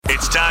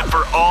time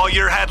for all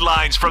your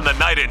headlines from the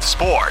night in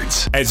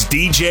sports. As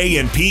DJ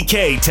and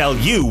PK tell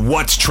you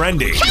what's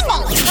trending.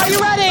 Are you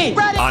ready?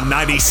 On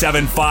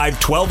 97.5,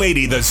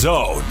 1280 The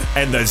Zone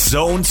and The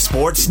Zone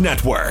Sports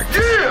Network.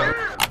 Yeah!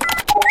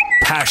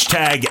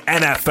 Hashtag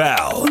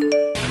NFL.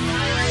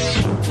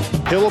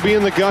 Hill will be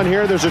in the gun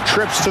here. There's a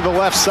trips to the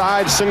left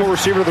side, single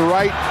receiver to the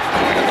right.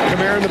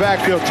 Kamara in the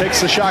backfield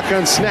takes the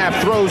shotgun snap,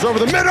 throws over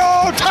the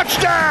middle,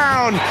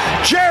 touchdown!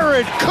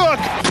 Jared Cook.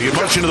 The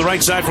motion to the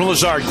right side from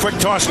Lazard. Quick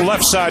toss to the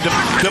left side.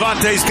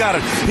 Devontae's got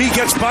it. He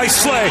gets by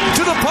Slay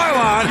to the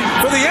pylon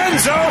for the end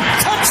zone.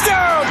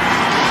 Touchdown!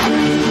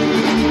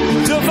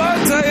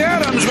 Devontae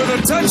Adams with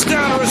a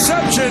touchdown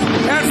reception,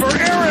 and for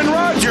Aaron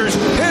Rodgers,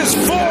 his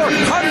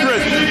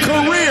 400th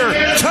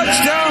career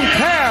touchdown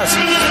pass.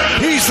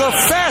 He's the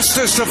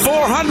fastest to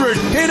 400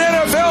 in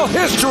NFL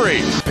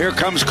history. Here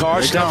comes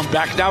Carr, steps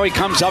back. Now he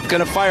comes up,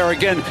 going to fire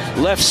again.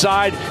 Left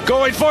side,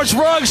 going for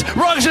Ruggs.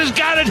 Ruggs has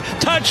got it.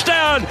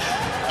 Touchdown.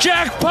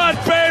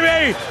 Jackpot,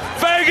 baby.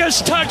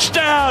 Vegas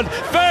touchdown.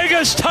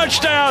 Vegas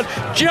touchdown.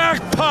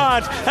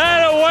 Jackpot.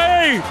 And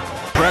away.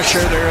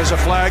 Pressure, there is a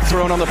flag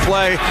thrown on the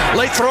play.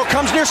 Late throw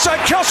comes near side.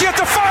 Kelsey at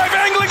the 5,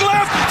 angling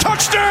left.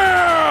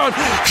 Touchdown!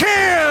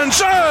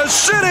 Kansas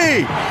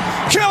City!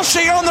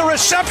 Kelsey on the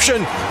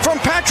reception from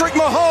Patrick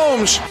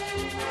Mahomes.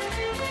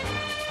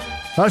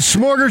 A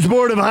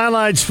smorgasbord of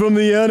highlights from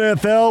the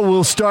NFL.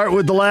 We'll start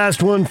with the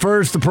last one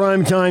first, the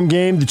primetime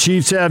game. The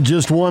Chiefs have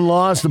just one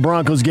loss. The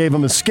Broncos gave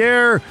them a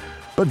scare,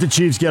 but the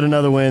Chiefs get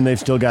another win. They've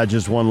still got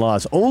just one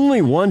loss.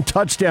 Only one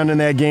touchdown in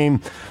that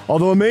game,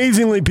 although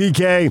amazingly,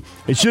 PK,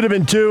 it should have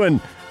been 2,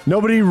 and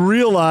nobody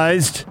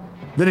realized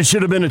that it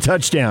should have been a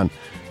touchdown.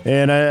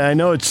 And I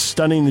know it's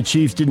stunning the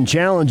Chiefs didn't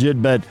challenge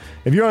it, but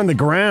if you're on the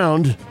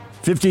ground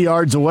 50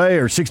 yards away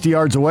or 60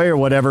 yards away or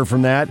whatever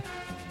from that,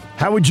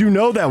 how would you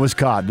know that was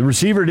caught? The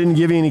receiver didn't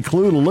give you any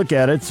clue to look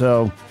at it,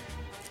 so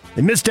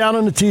they missed out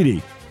on the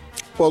TD.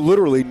 Well,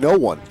 literally no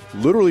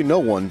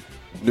one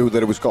knew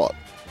that it was caught.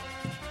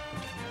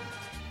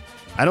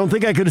 I don't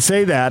think I could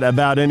say that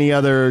about any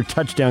other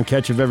touchdown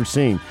catch I've ever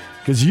seen.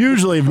 Because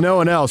usually, if no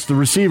one else, the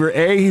receiver,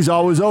 A, he's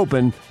always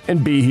open,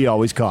 and B, he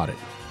always caught it.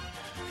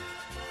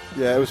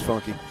 Yeah, it was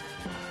funky.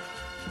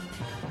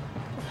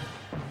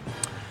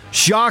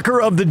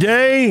 Shocker of the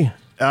day.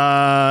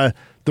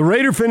 The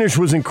Raider finish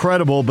was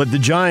incredible, but the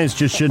Giants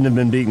just shouldn't have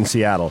been beating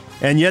Seattle.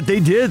 And yet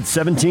they did,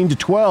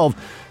 17-12.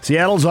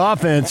 Seattle's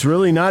offense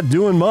really not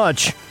doing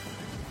much.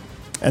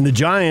 And the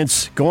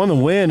Giants go on the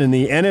win in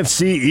the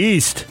NFC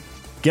East.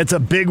 Gets a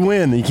big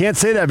win. You can't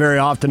say that very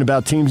often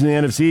about teams in the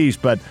NFC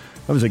East, but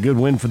that was a good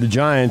win for the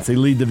Giants. They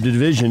lead the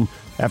division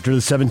after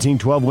the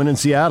 17-12 win in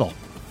Seattle.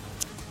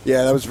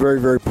 Yeah, that was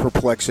very, very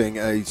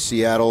perplexing.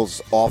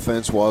 Seattle's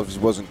offense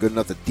wasn't good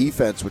enough. The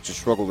defense, which has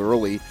struggled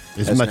early,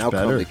 has now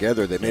come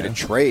together. They made a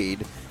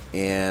trade,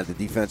 and the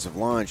defensive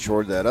line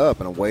shored that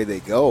up, and away they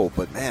go.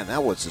 But, man,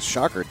 that was a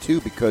shocker,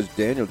 too, because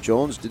Daniel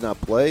Jones did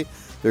not play.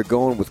 They're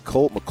going with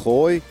Colt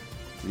McCoy,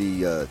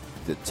 the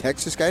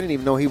Texas guy. I didn't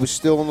even know he was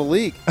still in the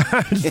league.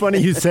 It's funny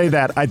you say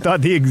that. I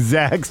thought the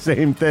exact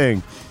same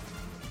thing.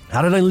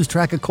 How did I lose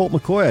track of Colt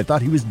McCoy? I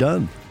thought he was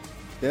done.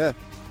 Yeah.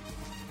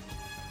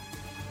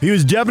 He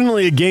was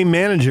definitely a game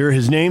manager.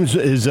 His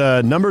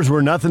numbers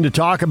were nothing to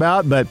talk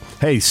about, but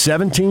hey,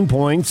 17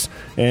 points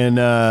and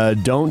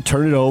don't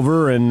turn it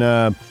over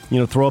and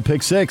throw a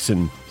pick six,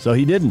 and so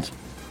he didn't.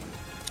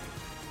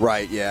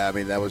 Right. Yeah. I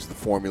mean, that was the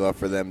formula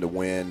for them to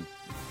win,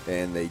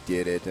 and they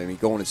did it. I mean,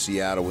 going to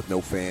Seattle with no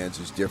fans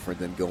is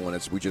different than going,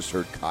 as we just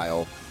heard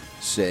Kyle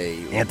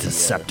say,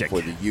 antiseptic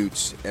for the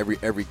Utes.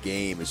 Every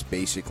game is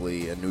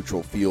basically a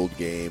neutral field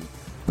game.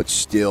 But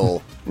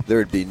still,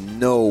 there'd be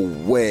no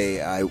way.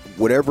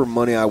 Whatever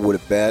money I would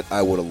have bet,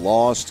 I would have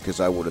lost because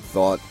I would have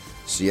thought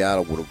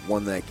Seattle would have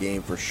won that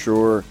game for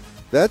sure.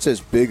 That's as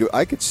big,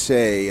 I could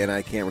say, and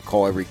I can't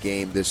recall every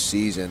game this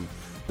season,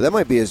 but that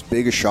might be as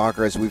big a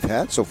shocker as we've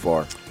had so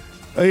far.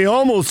 He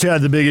almost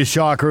had the biggest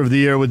shocker of the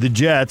year with the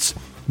Jets,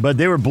 but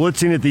they were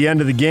blitzing at the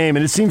end of the game,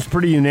 and it seems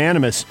pretty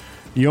unanimous.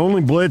 You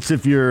only blitz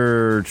if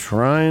you're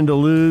trying to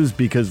lose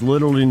because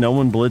literally no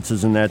one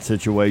blitzes in that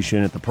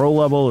situation at the pro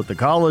level, at the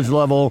college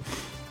level.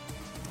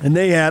 And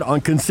they had on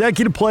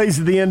consecutive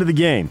plays at the end of the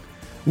game.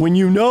 When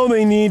you know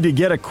they need to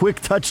get a quick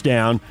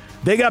touchdown,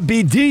 they got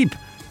beat deep.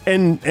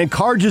 And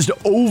Carr just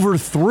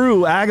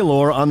overthrew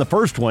Aguilar on the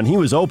first one. He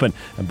was open.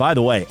 And by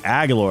the way,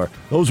 Aguilar,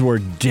 those were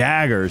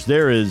daggers.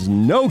 There is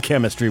no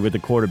chemistry with the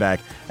quarterback.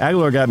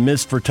 Aguilar got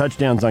missed for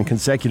touchdowns on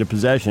consecutive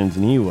possessions,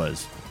 and he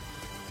was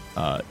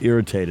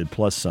irritated,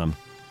 plus some.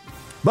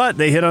 But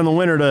they hit on the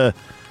winner to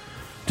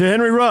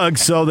Henry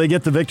Ruggs, so they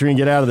get the victory and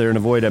get out of there and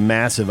avoid a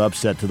massive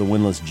upset to the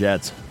winless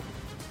Jets.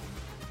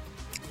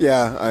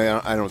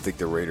 Yeah, I don't think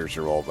the Raiders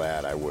are all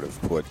bad. I would have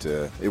put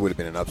it would have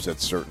been an upset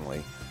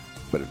certainly,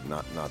 but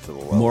not to the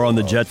level. More on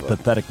the Jets'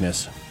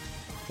 patheticness.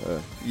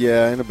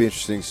 Yeah, and it'll be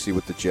interesting to see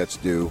what the Jets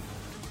do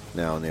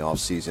now in the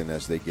offseason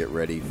as they get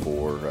ready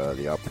for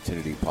the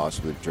opportunity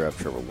possibly to draft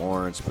Trevor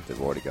Lawrence, but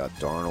they've already got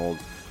Darnold.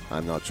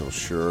 I'm not so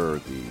sure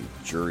the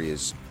jury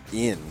is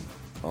in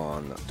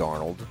on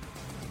Darnold.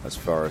 as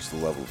far as the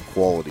level of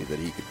quality that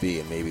he could be,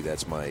 and maybe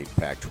that's my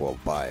Pac-12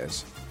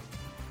 bias.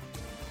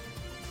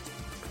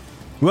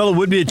 Well, it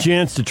would be a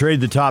chance to trade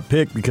the top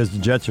pick because the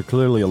Jets are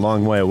clearly a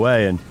long way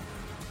away and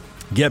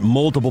get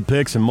multiple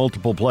picks and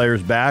multiple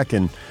players back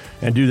and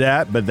do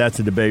that, but that's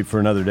a debate for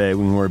another day.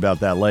 We can worry about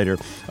that later.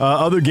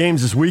 Other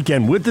games this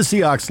weekend, with the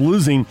Seahawks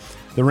losing,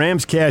 the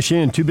Rams cash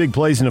in. 2 big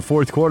plays in the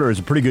fourth quarter is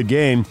a pretty good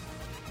game,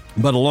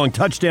 but a long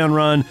touchdown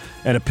run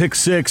and a pick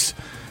six,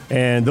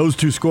 and those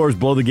 2 scores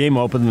blow the game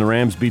open, and the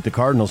Rams beat the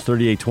Cardinals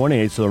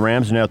 38-28, so the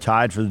Rams are now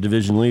tied for the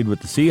division lead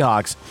with the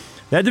Seahawks.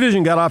 That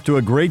division got off to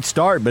a great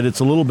start, but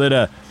it's a little bit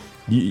of,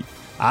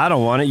 I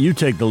don't want it, you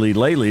take the lead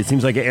lately. It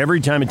seems like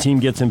every time a team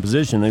gets in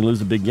position, they lose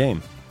a big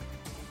game.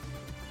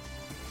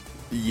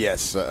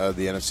 Yes, the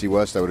NFC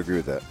West, I would agree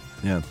with that.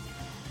 Yeah.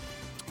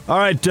 All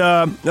right,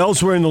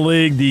 elsewhere in the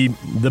league,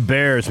 the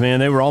Bears, man,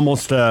 they were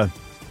almost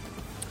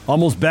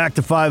back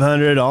to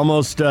 500,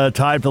 almost tied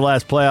for the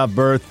last playoff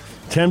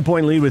berth.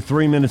 10-point lead with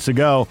 3 minutes to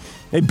go.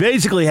 They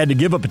basically had to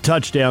give up a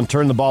touchdown,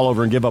 turn the ball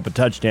over, and give up a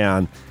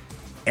touchdown,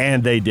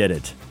 and they did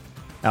it.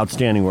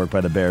 Outstanding work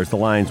by the Bears. The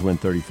Lions win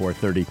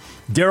 34-30.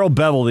 Darrell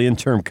Bevell, the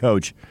interim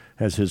coach,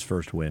 has his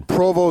first win.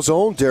 Provo's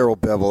own Darrell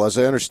Bevell. As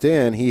I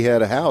understand, he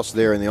had a house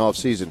there in the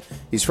offseason.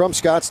 He's from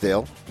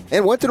Scottsdale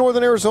and went to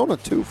Northern Arizona,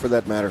 too, for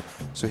that matter.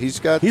 So he's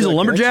got... He's a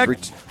lumberjack?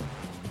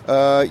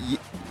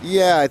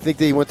 Yeah, I think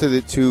he went to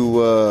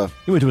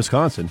he went to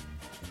Wisconsin.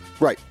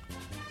 Right.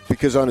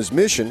 Because on his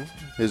mission,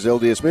 his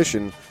LDS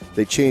mission,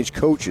 they changed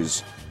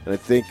coaches. And I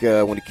think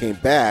when he came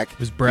back, it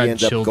was Brad he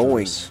ended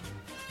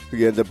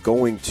up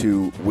going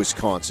to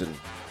Wisconsin.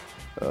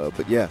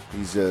 But yeah,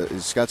 he's a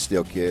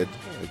Scottsdale kid.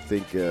 I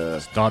think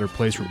his daughter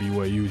plays for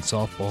BYU in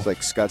softball. It's like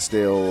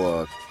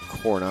Scottsdale,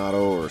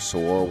 Coronado, or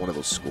Saguaro, one of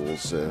those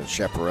schools.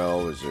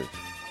 Chaparral is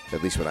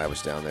at least when I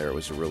was down there, it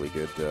was a really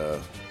good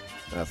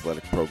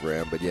athletic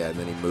program. But yeah, and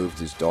then he moved.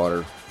 His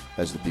daughter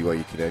has the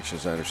BYU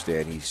connections. I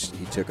understand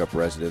he took up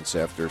residence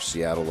after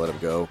Seattle let him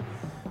go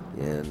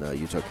in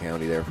Utah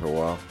County there for a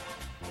while.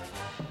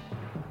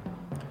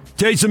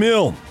 Taysom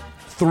Hill,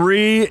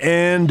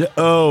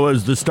 3-0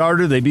 as the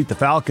starter. They beat the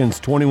Falcons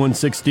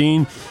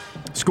 21-16.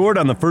 Scored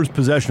on the first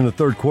possession of the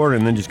third quarter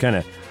and then just kind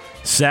of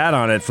sat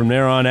on it from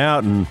there on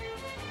out and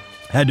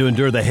had to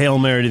endure the Hail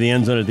Mary to the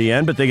end zone at the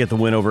end, but they get the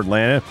win over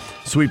Atlanta,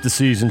 sweep the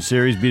season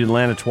series, beat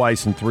Atlanta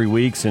twice in 3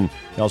 weeks, and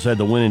they also had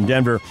the win in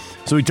Denver.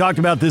 So we talked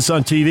about this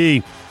on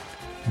TV.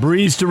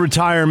 Breeze to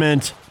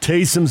retirement.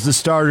 Taysom's the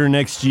starter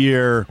next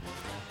year.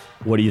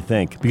 What do you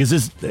think? Because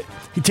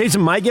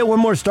Taysom might get one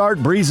more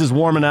start. Breeze is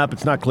warming up.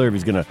 It's not clear if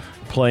he's going to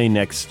play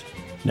next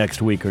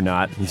week or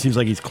not. He seems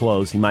like he's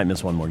close. He might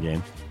miss one more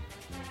game.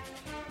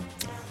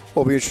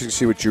 Well, it'll be interesting to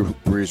see what Drew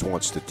Brees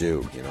wants to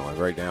do. You know,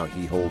 right now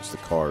he holds the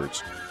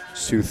cards.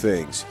 It's 2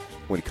 things.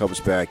 When he comes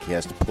back, he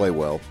has to play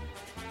well,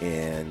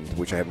 and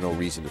which I have no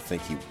reason to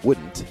think he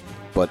wouldn't.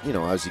 But, you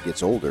know, as he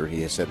gets older,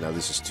 he has said now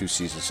this is 2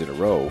 seasons in a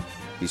row.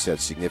 He's had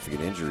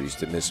significant injuries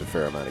to miss a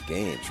fair amount of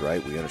games,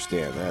 right? We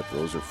understand that.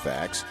 Those are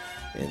facts.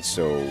 And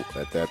so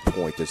at that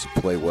point, does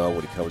he play well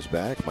when he comes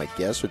back? My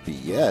guess would be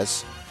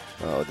yes.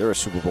 They're a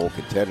Super Bowl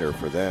contender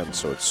for them,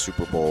 so it's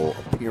Super Bowl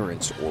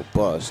appearance or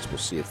bust. We'll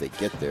see if they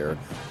get there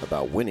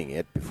about winning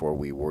it before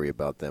we worry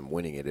about them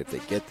winning it if they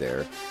get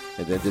there.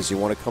 And then does he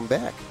want to come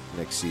back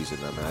next season?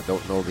 I mean, I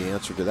don't know the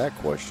answer to that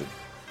question.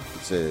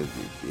 The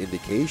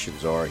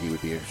indications are he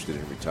would be interested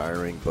in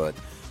retiring, but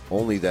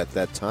only at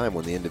that time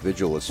when the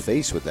individual is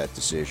faced with that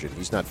decision.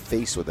 He's not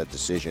faced with that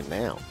decision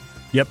now.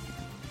 Yep.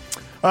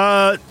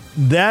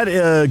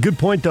 Good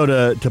point,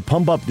 though, to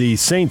pump up the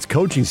Saints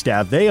coaching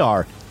staff. They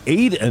are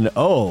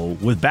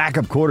 8-0 with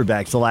backup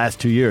quarterbacks the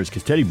last 2 years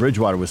because Teddy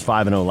Bridgewater was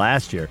 5-0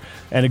 last year.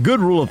 And a good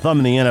rule of thumb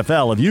in the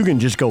NFL, if you can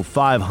just go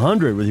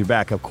 500 with your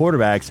backup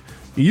quarterbacks,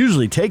 you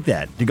usually take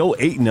that. To go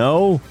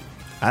 8-0,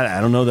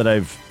 I don't know that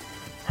I've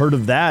heard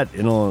of that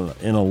in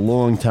a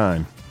long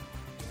time.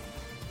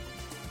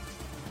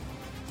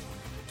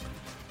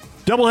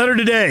 Doubleheader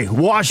today,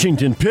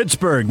 Washington,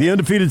 Pittsburgh, the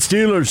undefeated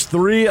Steelers,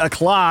 3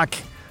 o'clock.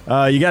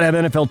 You got to have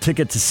an NFL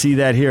ticket to see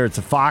that here. It's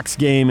a Fox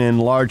game in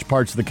large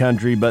parts of the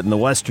country, but in the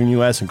western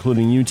U.S.,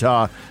 including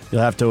Utah,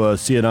 you'll have to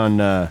see it on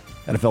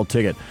NFL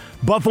ticket.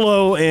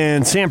 Buffalo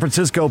and San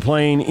Francisco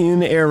playing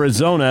in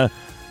Arizona,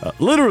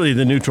 literally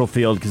the neutral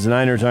field because the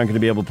Niners aren't going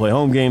to be able to play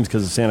home games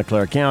because of Santa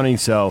Clara County.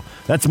 So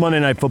that's Monday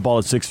Night Football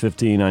at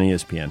 6:15 on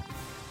ESPN.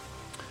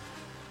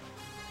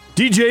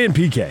 DJ and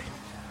PK.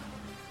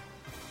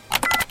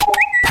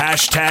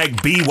 Hashtag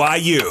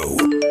BYU.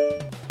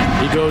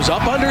 He goes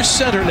up under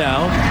center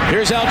now.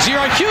 Here's Algier,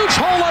 a huge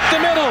hole up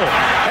the middle.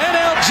 And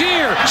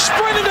Algier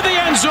sprinting to the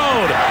end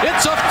zone.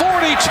 It's a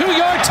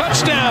 42-yard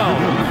touchdown.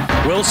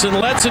 Wilson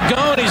lets it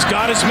go, and he's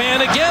got his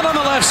man again on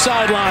the left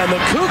sideline. The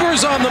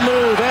Cougars on the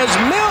move as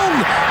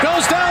Milne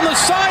goes down the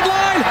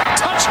sideline.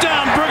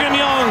 Touchdown, Brigham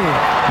Young.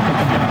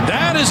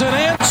 That is an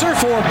answer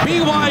for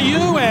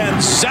BYU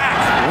and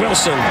Zach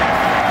Wilson.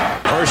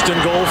 First and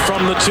goal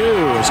from the 2.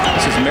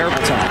 This is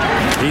miracle time.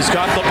 He's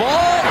got the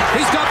ball.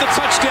 He's got the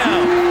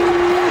touchdown.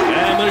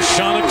 And the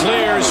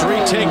Chanticleers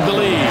retake the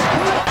lead.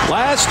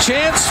 Last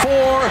chance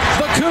for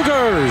the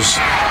Cougars.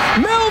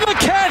 Mill the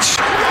catch.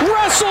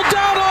 Wrestled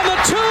down on the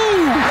 2.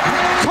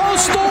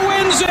 Coastal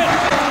wins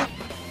it.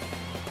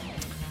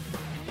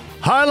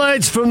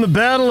 Highlights from the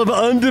Battle of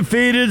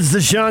Undefeateds.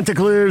 The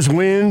Chanticleers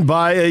win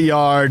by a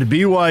yard.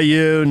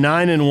 BYU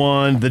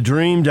 9-1. The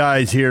dream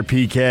dies here,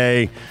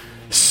 PK.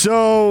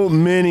 So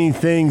many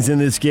things in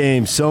this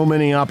game. So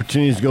many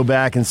opportunities to go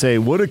back and say,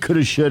 woulda,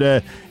 coulda,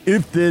 shoulda,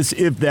 if this,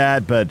 if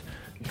that. But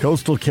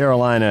Coastal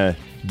Carolina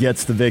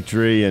gets the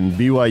victory, and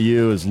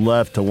BYU is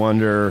left to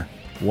wonder,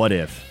 what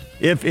if?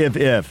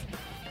 If.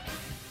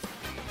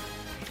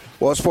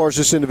 Well, as far as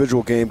this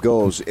individual game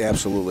goes,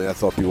 absolutely. I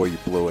thought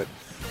BYU blew it.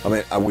 I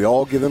mean, we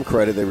all give them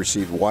credit. They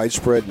received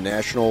widespread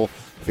national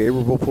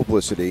favorable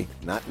publicity,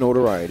 not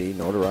notoriety.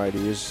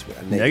 Notoriety is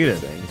a negative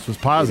thing. This was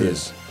positive. It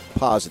is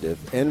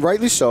positive, and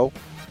rightly so.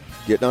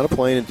 Getting on a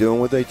plane and doing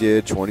what they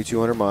did,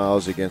 2,200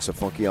 miles against a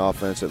funky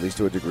offense, at least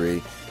to a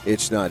degree,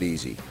 it's not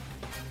easy.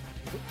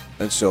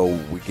 And so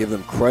we give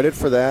them credit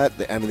for that.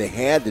 I mean, they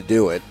had to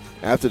do it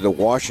after the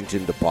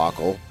Washington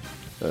debacle.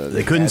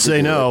 They couldn't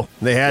say no.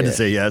 They had to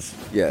say yes.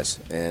 Yes,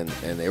 and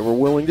they were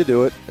willing to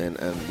do it. And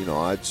you know,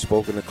 I'd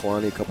spoken to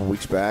Kalani a couple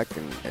weeks back,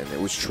 and it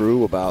was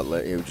true about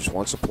he just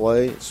wants to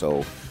play.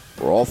 So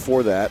we're all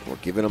for that. We're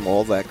giving them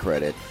all that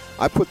credit.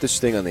 I put this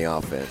thing on the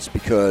offense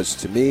because,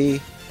 to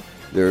me,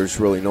 there's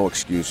really no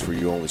excuse for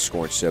you only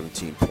scoring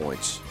 17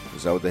 points.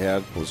 Is that what they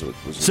had? Was it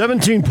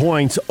 17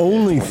 points,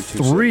 only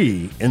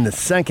 3 in the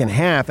second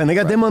half, and they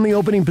got them on the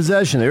opening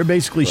possession. They were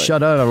basically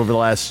shut out over the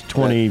last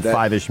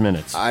 25-ish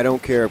minutes. I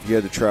don't care if you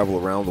had to travel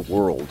around the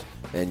world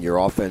and your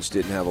offense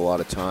didn't have a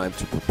lot of time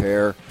to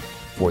prepare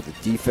for the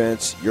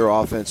defense. Your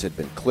offense had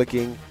been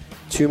clicking.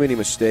 Too many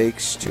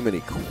mistakes, too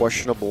many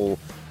questionable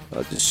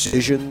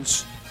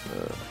decisions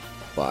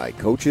by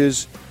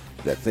coaches.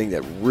 That thing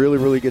that really,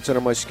 really gets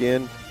under my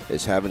skin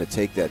is having to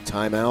take that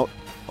timeout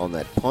on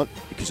that punt,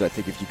 because I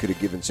think if you could have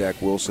given Zach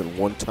Wilson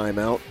one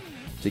timeout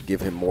to give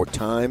him more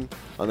time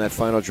on that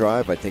final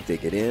drive, I think they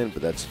get in,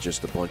 but that's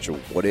just a bunch of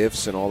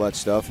what-ifs and all that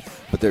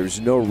stuff. But there's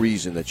no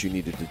reason that you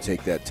needed to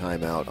take that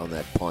timeout on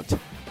that punt.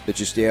 There's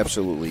just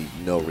absolutely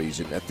no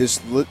reason. At this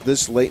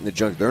late in the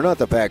junction, they're not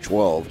the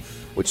Pac-12,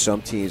 which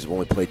some teams have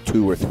only played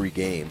 2 or 3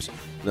 games.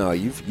 No,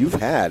 you've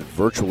had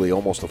virtually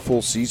almost a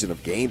full season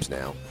of games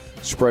now,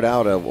 spread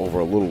out over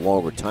a little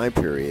longer time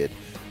period.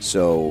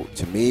 So,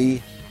 to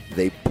me,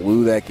 they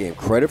blew that game.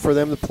 Credit for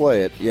them to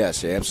play it,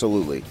 yes,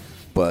 absolutely.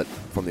 But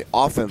from the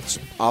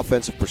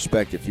offensive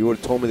perspective, if you would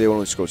have told me they would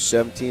only score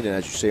 17 and,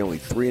 as you say, only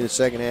 3 in the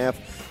second half,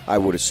 I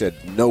would have said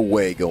no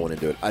way going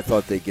into it. I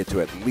thought they'd get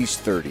to at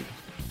least 30.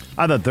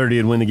 I thought 30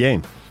 would win the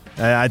game.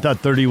 I thought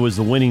 30 was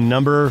the winning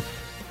number.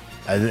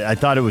 I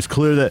thought it was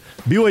clear that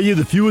BYU,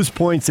 the fewest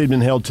points they'd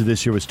been held to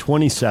this year was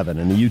 27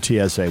 in the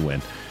UTSA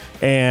win.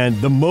 And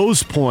the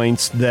most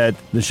points that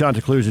the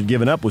Chanticleers had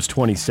given up was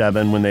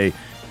 27 when they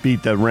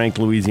beat the ranked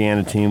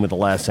Louisiana team with the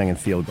last-second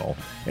field goal.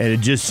 And it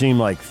just seemed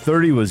like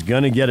 30 was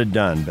going to get it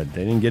done, but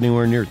they didn't get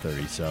anywhere near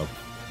 30. So,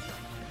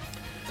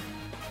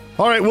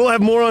 all right, we'll have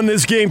more on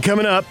this game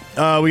coming up.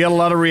 We got a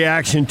lot of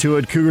reaction to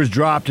it. Cougars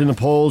dropped in the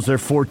polls. They're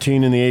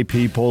 14 in the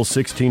AP poll,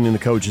 16 in the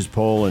coaches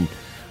poll, and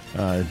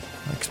I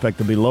expect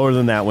they'll be lower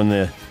than that when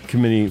the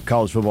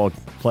college football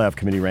playoff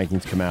committee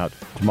rankings come out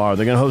tomorrow.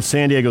 They're going to host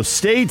San Diego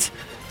State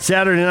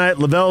Saturday night,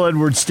 LaVell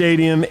Edwards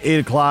Stadium, 8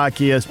 o'clock,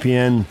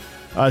 ESPN.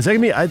 Is that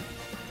going to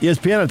be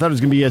ESPN? I thought it was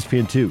going to be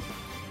ESPN2.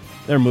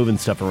 They're moving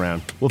stuff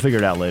around. We'll figure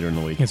it out later in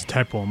the week. It's a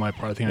typo on my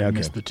part. I think I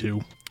missed the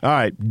 2. All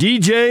right,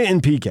 DJ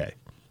and PK.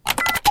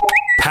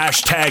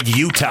 Hashtag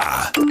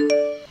Utah.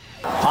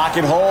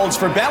 Pocket holds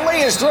for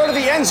Bentley. His throw to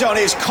the end zone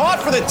is caught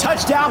for the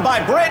touchdown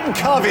by Britton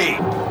Covey.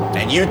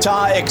 And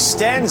Utah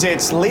extends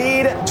its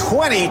lead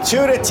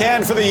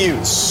 22-10 for the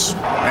Utes.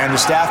 And the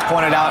staff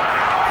pointed out,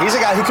 he's a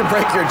guy who can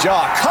break your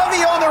jaw.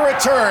 Covey on the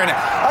return.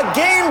 A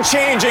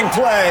game-changing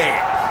play.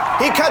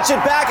 He cuts it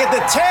back at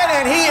the 10,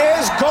 and he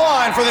is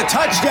gone for the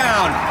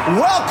touchdown.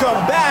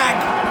 Welcome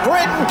back,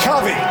 Britton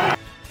Covey.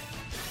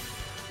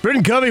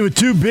 Britton Covey with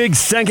 2 big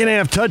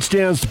second-half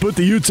touchdowns to put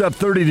the Utes up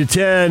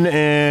 30-10,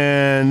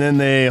 and then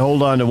they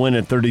hold on to win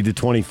at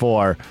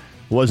 30-24.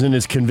 Wasn't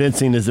as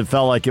convincing as it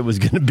felt like it was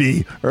going to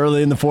be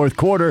early in the fourth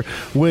quarter,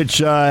 which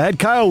had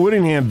Kyle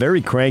Whittingham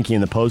very cranky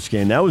in the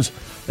postgame.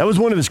 That was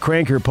one of his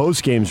crankier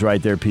postgames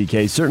right there,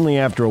 PK. Certainly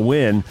after a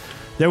win,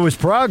 there was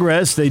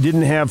progress. They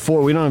didn't have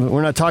we're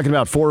not talking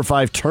about 4 or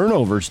 5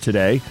 turnovers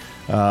today,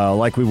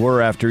 like we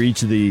were after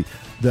each of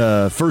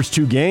the first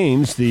 2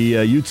 games.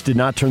 The Utes did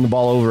not turn the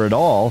ball over at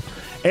all.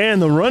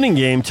 And the running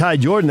game, Ty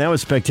Jordan, that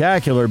was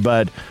spectacular,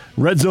 but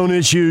red zone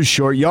issues,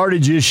 short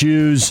yardage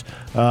issues,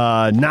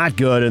 not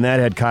good, and that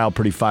had Kyle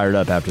pretty fired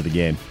up after the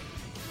game.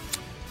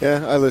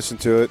 Yeah, I listened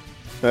to it.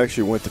 I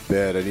actually went to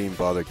bed. I didn't even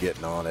bother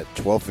getting on it.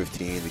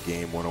 12:15, the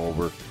game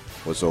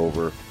was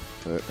over.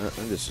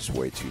 This is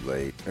way too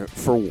late.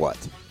 For what?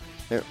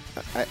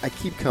 I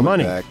keep coming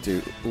back to,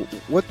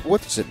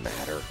 what does it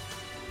matter?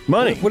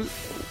 Money.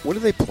 What are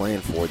they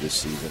playing for this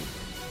season?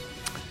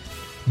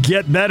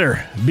 get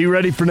better. Be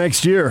ready for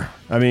next year.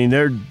 I mean,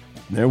 they're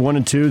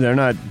 1-2. They're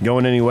not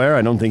going anywhere.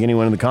 I don't think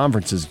anyone in the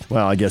conference is.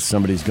 Well, I guess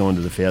somebody's going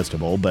to the Fiesta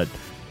Bowl, but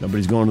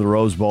nobody's going to the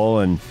Rose Bowl.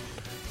 And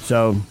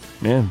so,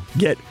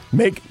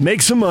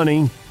 make some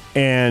money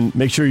and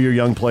make sure your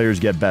young players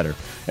get better.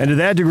 And to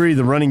that degree,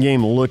 the running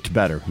game looked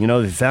better. You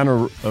know, they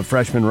found a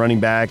freshman running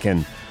back,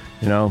 and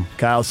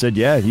Kyle said,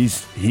 yeah,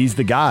 he's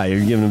the guy.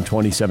 You're giving him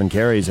 27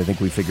 carries. I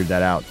think we figured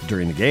that out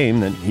during the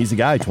game. Then he's the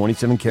guy,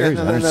 27 carries,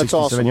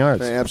 167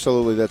 yards.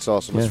 Absolutely, that's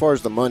awesome. As far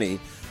as the money,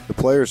 the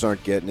players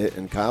aren't getting it,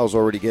 and Kyle's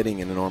already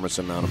getting an enormous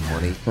amount of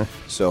money.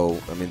 So,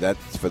 I mean, that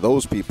for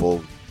those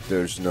people,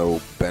 there's no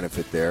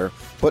benefit there.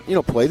 But,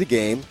 play the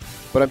game.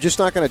 But I'm just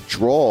not going to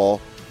draw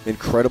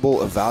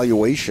incredible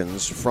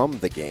evaluations from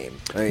the game.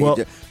 I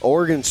mean,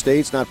 Oregon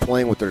State's not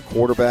playing with their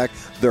quarterback.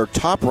 Their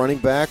top running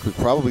back, who's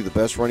probably the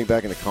best running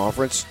back in the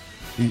conference,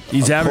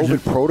 he's averaging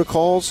COVID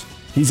protocols.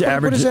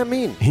 What does that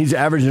mean? He's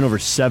averaging over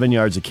 7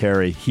 yards a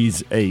carry.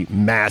 He's a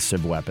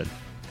massive weapon.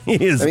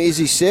 Is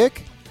he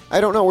sick?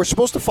 I don't know. We're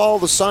supposed to follow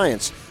the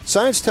science.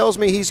 Science tells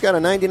me he's got a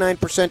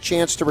 99%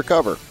 chance to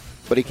recover,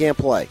 but he can't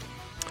play.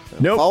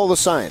 Nope. Follow the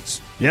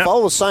science. Yep.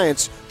 Follow the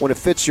science when it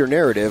fits your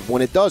narrative.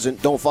 When it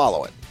doesn't, don't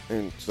follow it.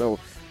 And so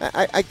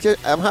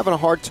I'm having a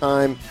hard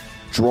time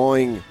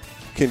drawing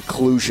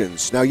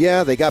conclusions. Now,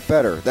 they got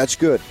better. That's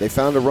good. They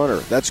found a runner.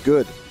 That's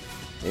good.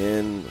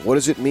 And what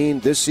does it mean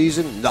this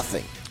season?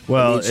 Nothing.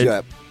 Well,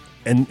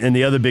 and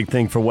the other big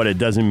thing for what it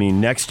doesn't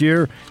mean next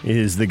year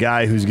is the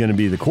guy who's going to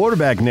be the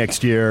quarterback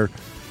next year,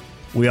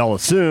 we all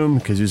assume,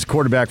 because he's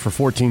quarterback for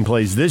 14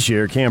 plays this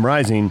year, Cam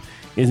Rising,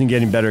 isn't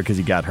getting better because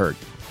he got hurt.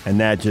 And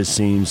that just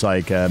seems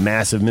like a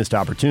massive missed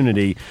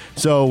opportunity.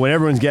 So when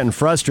everyone's getting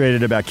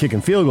frustrated about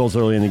kicking field goals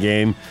early in the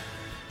game,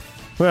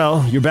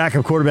 well, your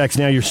backup quarterback's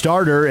now your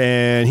starter,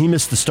 and he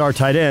missed the star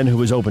tight end who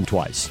was open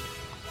twice.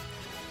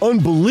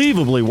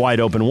 Unbelievably wide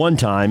open one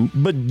time,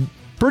 but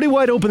pretty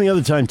wide open the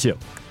other time too.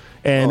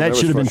 And that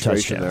should have been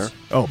touchdowns.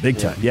 Oh, big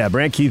time. Yeah,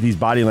 Brant Keithy's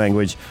body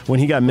language when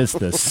he got missed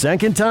the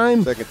second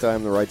time. The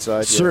right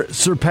side.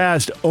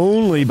 Surpassed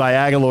only by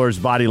Aguilar's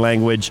body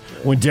language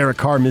when Derek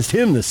Carr missed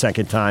him the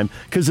second time,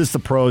 because it's the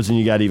pros and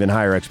you got even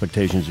higher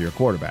expectations of your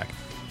quarterback.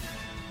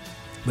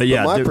 But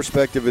my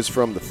perspective is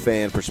from the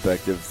fan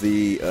perspective.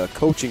 The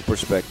coaching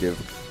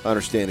perspective, I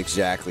understand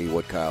exactly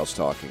what Kyle's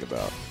talking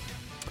about.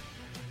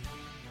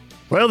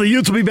 Well, the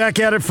Utes will be back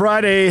at it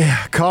Friday,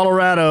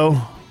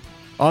 Colorado.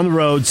 On the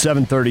road,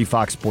 7:30,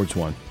 Fox Sports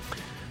 1.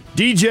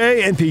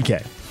 DJ and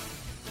PK.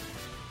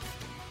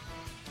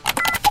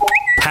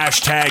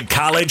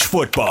 #college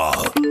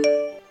football.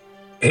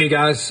 Hey,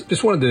 guys.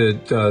 Just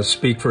wanted to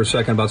speak for a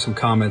second about some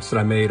comments that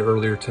I made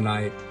earlier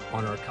tonight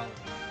on our college.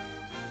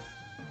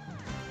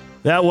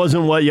 That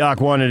wasn't what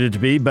Yak wanted it to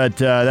be, but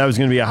that was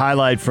going to be a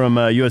highlight from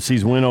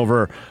USC's win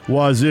over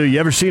Wazoo. You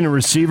ever seen a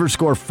receiver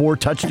score 4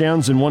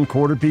 touchdowns in one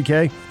quarter,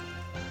 PK?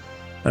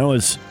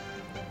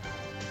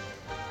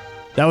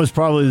 That was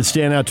probably the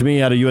standout to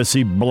me out of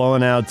USC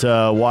blowing out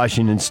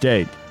Washington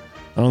State.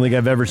 I don't think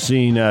I've ever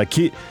seen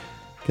Kenan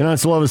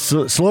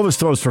Slovis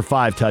throws for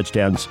 5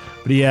 touchdowns,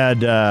 but he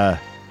had the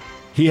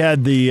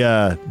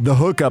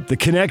hookup, the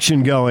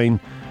connection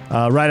going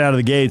right out of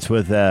the gates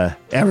with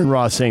Aaron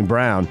Ross St.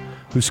 Brown,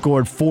 who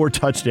scored 4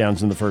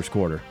 touchdowns in the first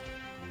quarter.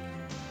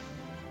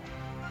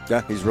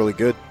 Yeah, he's really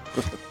good.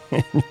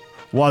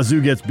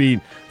 Wazoo gets beat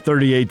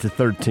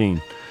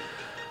 38-13.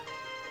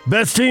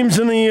 Best teams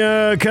in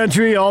the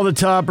country, all the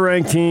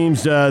top-ranked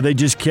teams, they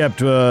just kept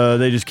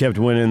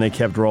winning. They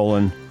kept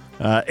rolling.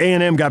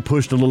 A&M got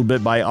pushed a little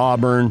bit by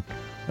Auburn.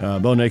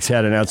 Bo Nix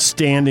had an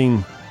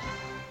outstanding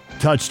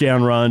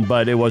touchdown run,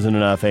 but it wasn't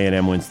enough.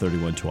 A&M wins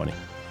 31-20.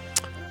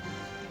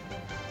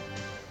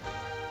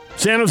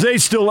 San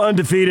Jose's still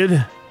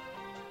undefeated.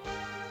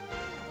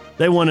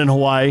 They won in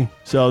Hawaii,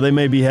 so they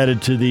may be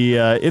headed to the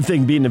if they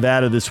can beat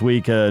Nevada this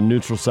week,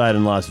 neutral site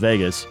in Las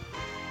Vegas.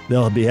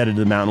 They'll be headed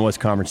to the Mountain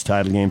West Conference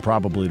title game,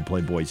 probably to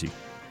play Boise.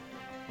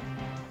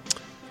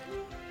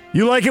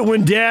 You like it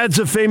when dads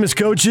of famous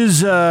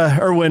coaches,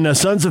 or when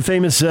sons of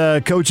famous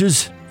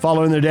coaches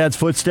follow in their dad's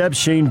footsteps?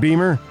 Shane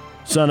Beamer,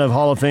 son of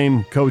Hall of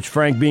Fame coach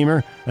Frank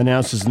Beamer,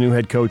 announced as the new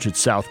head coach at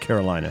South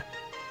Carolina.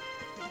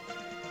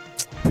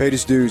 Paid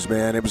his dues,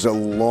 man. It was a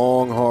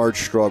long, hard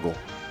struggle.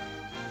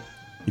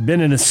 He'd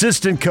been an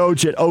assistant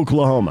coach at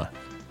Oklahoma.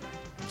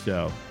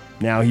 So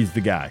now he's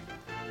the guy.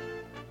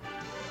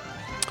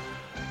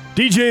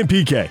 DJ and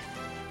PK.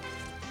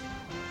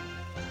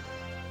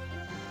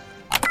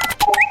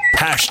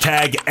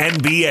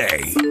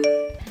 #NBA.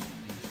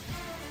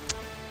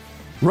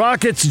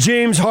 Rockets'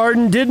 James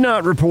Harden did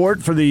not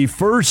report for the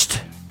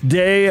first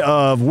day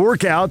of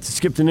workouts.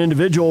 Skipped an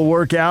individual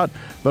workout,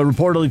 but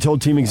reportedly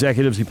told team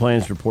executives he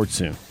plans to report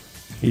soon.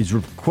 He's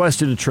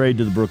requested a trade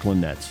to the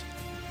Brooklyn Nets.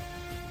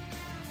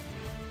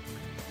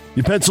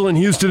 You pencil in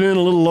Houston in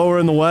a little lower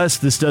in the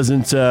West. This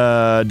doesn't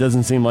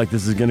seem like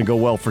this is going to go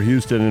well for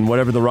Houston, and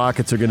whatever the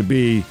Rockets are going to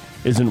be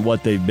isn't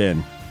what they've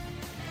been.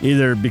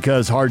 Either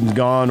because Harden's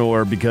gone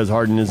or because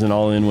Harden isn't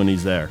all in when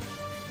he's there.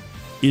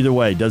 Either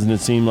way, doesn't it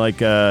seem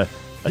like a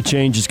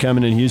change is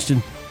coming in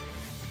Houston?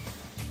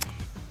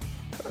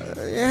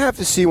 have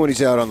to see when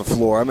he's out on the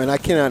floor. I mean, I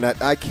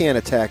can't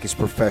attack his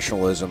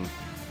professionalism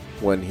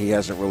when he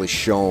hasn't really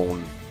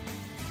shown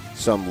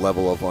some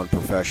level of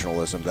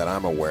unprofessionalism that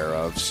I'm aware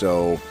of.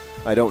 So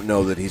I don't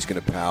know that he's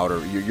going to pout,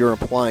 or you're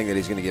implying that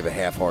he's going to give a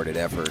half-hearted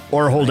effort.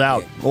 Or hold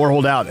out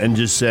and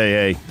just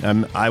say,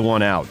 hey, I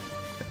want out.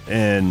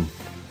 And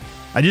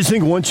I just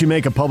think once you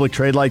make a public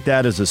trade like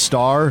that as a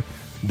star,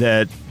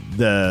 that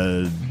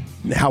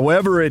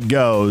however it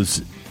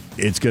goes,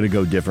 it's going to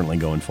go differently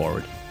going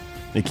forward.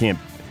 It can't.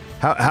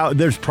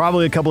 There's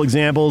probably a couple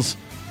examples.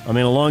 I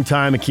mean, a long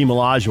time, Hakeem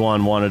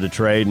Olajuwon wanted a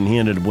trade, and he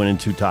ended up winning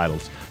 2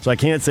 titles. So I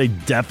can't say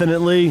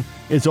definitely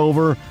it's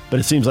over, but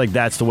it seems like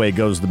that's the way it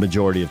goes the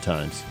majority of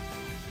times.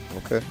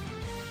 Okay.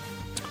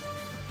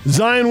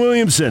 Zion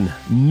Williamson,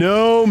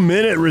 no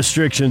minute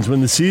restrictions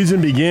when the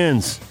season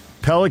begins.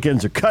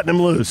 Pelicans are cutting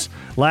him loose.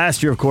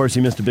 Last year, of course,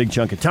 he missed a big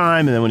chunk of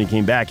time, and then when he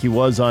came back, he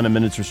was on a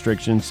minutes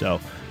restriction. So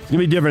it's going to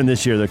be different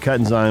this year. They're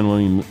cutting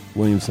Zion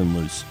Williamson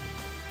loose.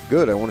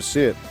 Good. I want to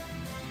see it.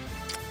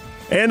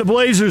 And the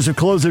Blazers have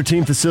closed their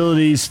team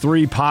facilities.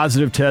 3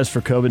 positive tests for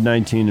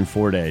COVID-19 in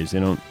 4 days. They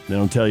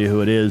don't tell you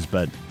who it is,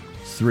 but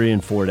it's 3 in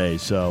 4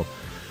 days. So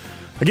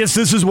I guess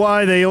this is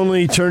why they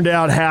only turned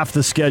out half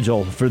the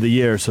schedule for the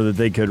year, so that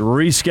they could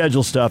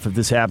reschedule stuff if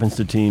this happens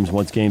to teams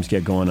once games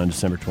get going on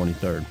December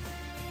 23rd.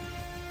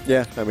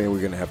 Yeah, I mean, we're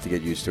going to have to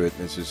get used to it.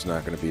 This is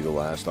not going to be the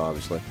last,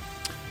 obviously.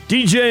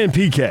 DJ and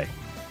PK.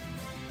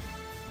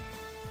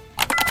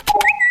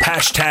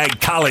 Hashtag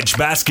college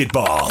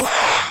basketball.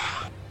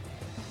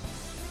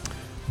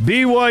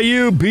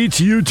 BYU beats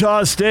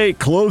Utah State.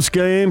 Close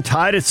game,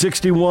 tied at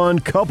 61.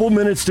 Couple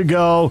minutes to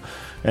go,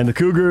 and the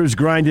Cougars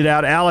grinded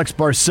out. Alex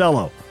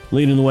Barcelo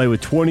leading the way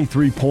with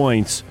 23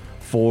 points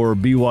for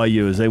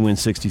BYU as they win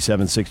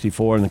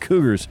 67-64, and the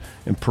Cougars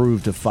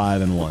improved to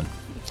 5-1.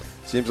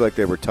 Seems like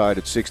they were tied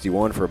at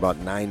 61 for about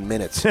 9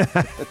 minutes.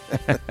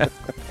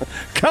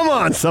 Come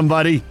on,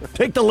 somebody.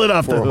 Take the lid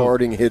off the hoop.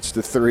 Harding hits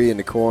the 3 in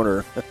the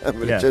corner.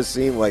 It just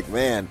seemed like,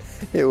 man,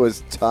 it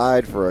was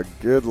tied for a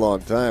good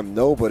long time.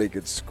 Nobody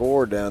could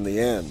score down the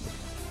end.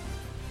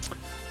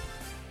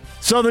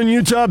 Southern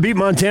Utah beat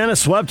Montana,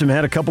 swept them,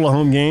 had a couple of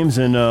home games,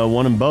 and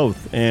won them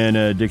both.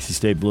 And Dixie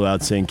State blew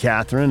out St.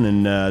 Catherine,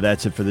 and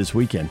that's it for this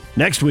weekend.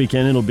 Next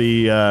weekend, it'll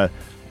be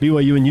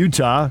BYU and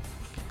Utah,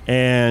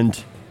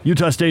 and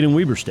Utah State and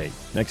Weber State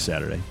next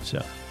Saturday.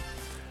 So,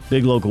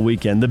 big local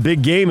weekend. The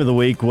big game of the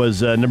week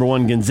was number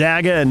 1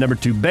 Gonzaga and number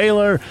 2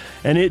 Baylor,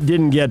 and it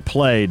didn't get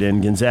played.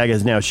 And Gonzaga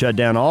has now shut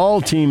down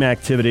all team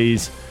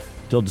activities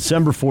till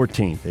December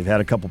 14th. They've had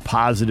a couple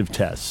positive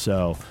tests,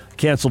 so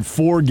canceled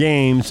 4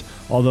 games,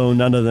 although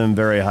none of them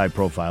very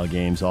high-profile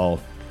games. All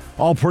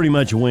pretty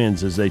much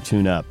wins as they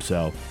tune up.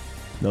 So,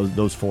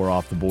 those 4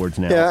 off the boards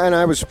now. Yeah, and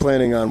I was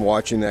planning on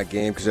watching that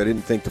game because I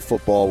didn't think the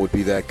football would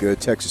be that good.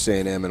 Texas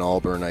A&M and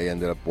Auburn, I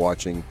ended up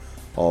watching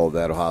all of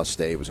that. Ohio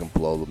State was going to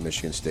blow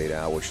Michigan State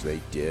out, which they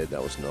did.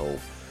 That was no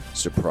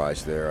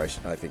surprise there.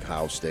 I think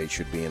Ohio State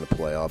should be in the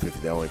playoff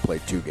if they only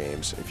played 2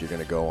 games. If you're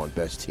going to go on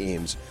best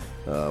teams,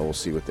 we'll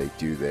see what they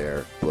do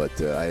there.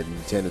 But I had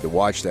intended to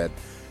watch that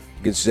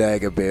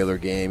Gonzaga-Baylor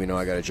game.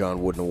 I got a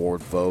John Wooden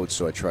Award vote,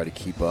 so I try to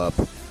keep up.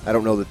 I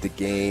don't know that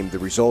the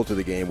result of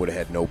the game would have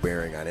had no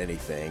bearing on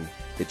anything.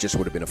 It just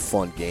would have been a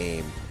fun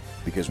game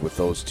because with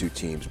those 2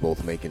 teams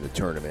both making the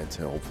tournament,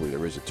 and hopefully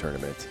there is a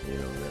tournament, then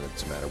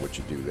it's a matter of what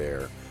you do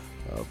there.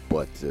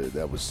 But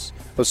that was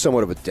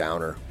somewhat of a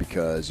downer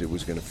because it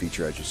was going to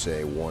feature, as you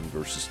say, 1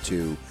 versus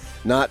 2.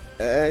 Not,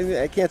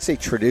 I can't say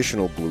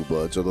traditional blue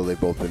bloods, although they've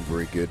both been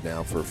very good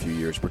now for a few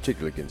years,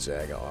 particularly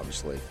Gonzaga,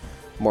 obviously.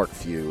 Mark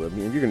Few. I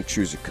mean, if you're going to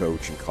choose a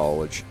coach in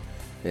college,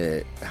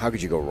 how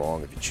could you go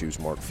wrong if you choose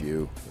Mark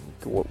Few?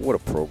 What a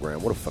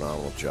program. What a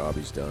phenomenal job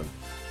he's done.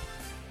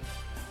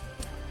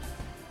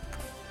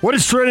 What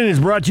is Trending is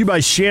brought to you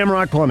by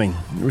Shamrock Plumbing.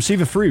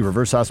 Receive a free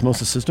reverse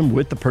osmosis system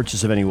with the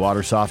purchase of any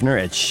water softener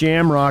at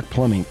Shamrock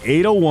Plumbing.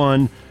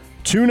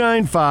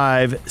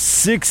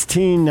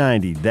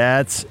 801-295-1690.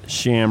 That's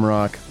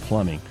Shamrock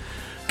Plumbing.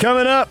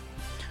 Coming up,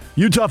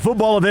 Utah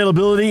football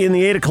availability in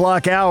the 8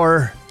 o'clock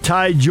hour.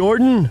 Ty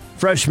Jordan,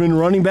 freshman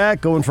running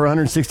back, going for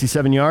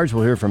 167 yards.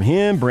 We'll hear from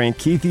him. Brant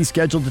Keithy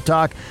scheduled to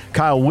talk.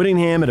 Kyle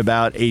Whittingham at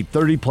about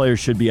 8:30. Players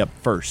should be up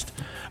first.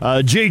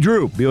 Jay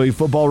Drew, BYU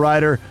football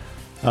writer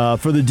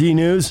for the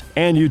D-News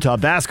and Utah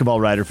basketball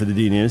writer for the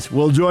D-News,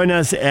 will join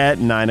us at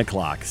 9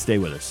 o'clock. Stay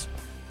with us.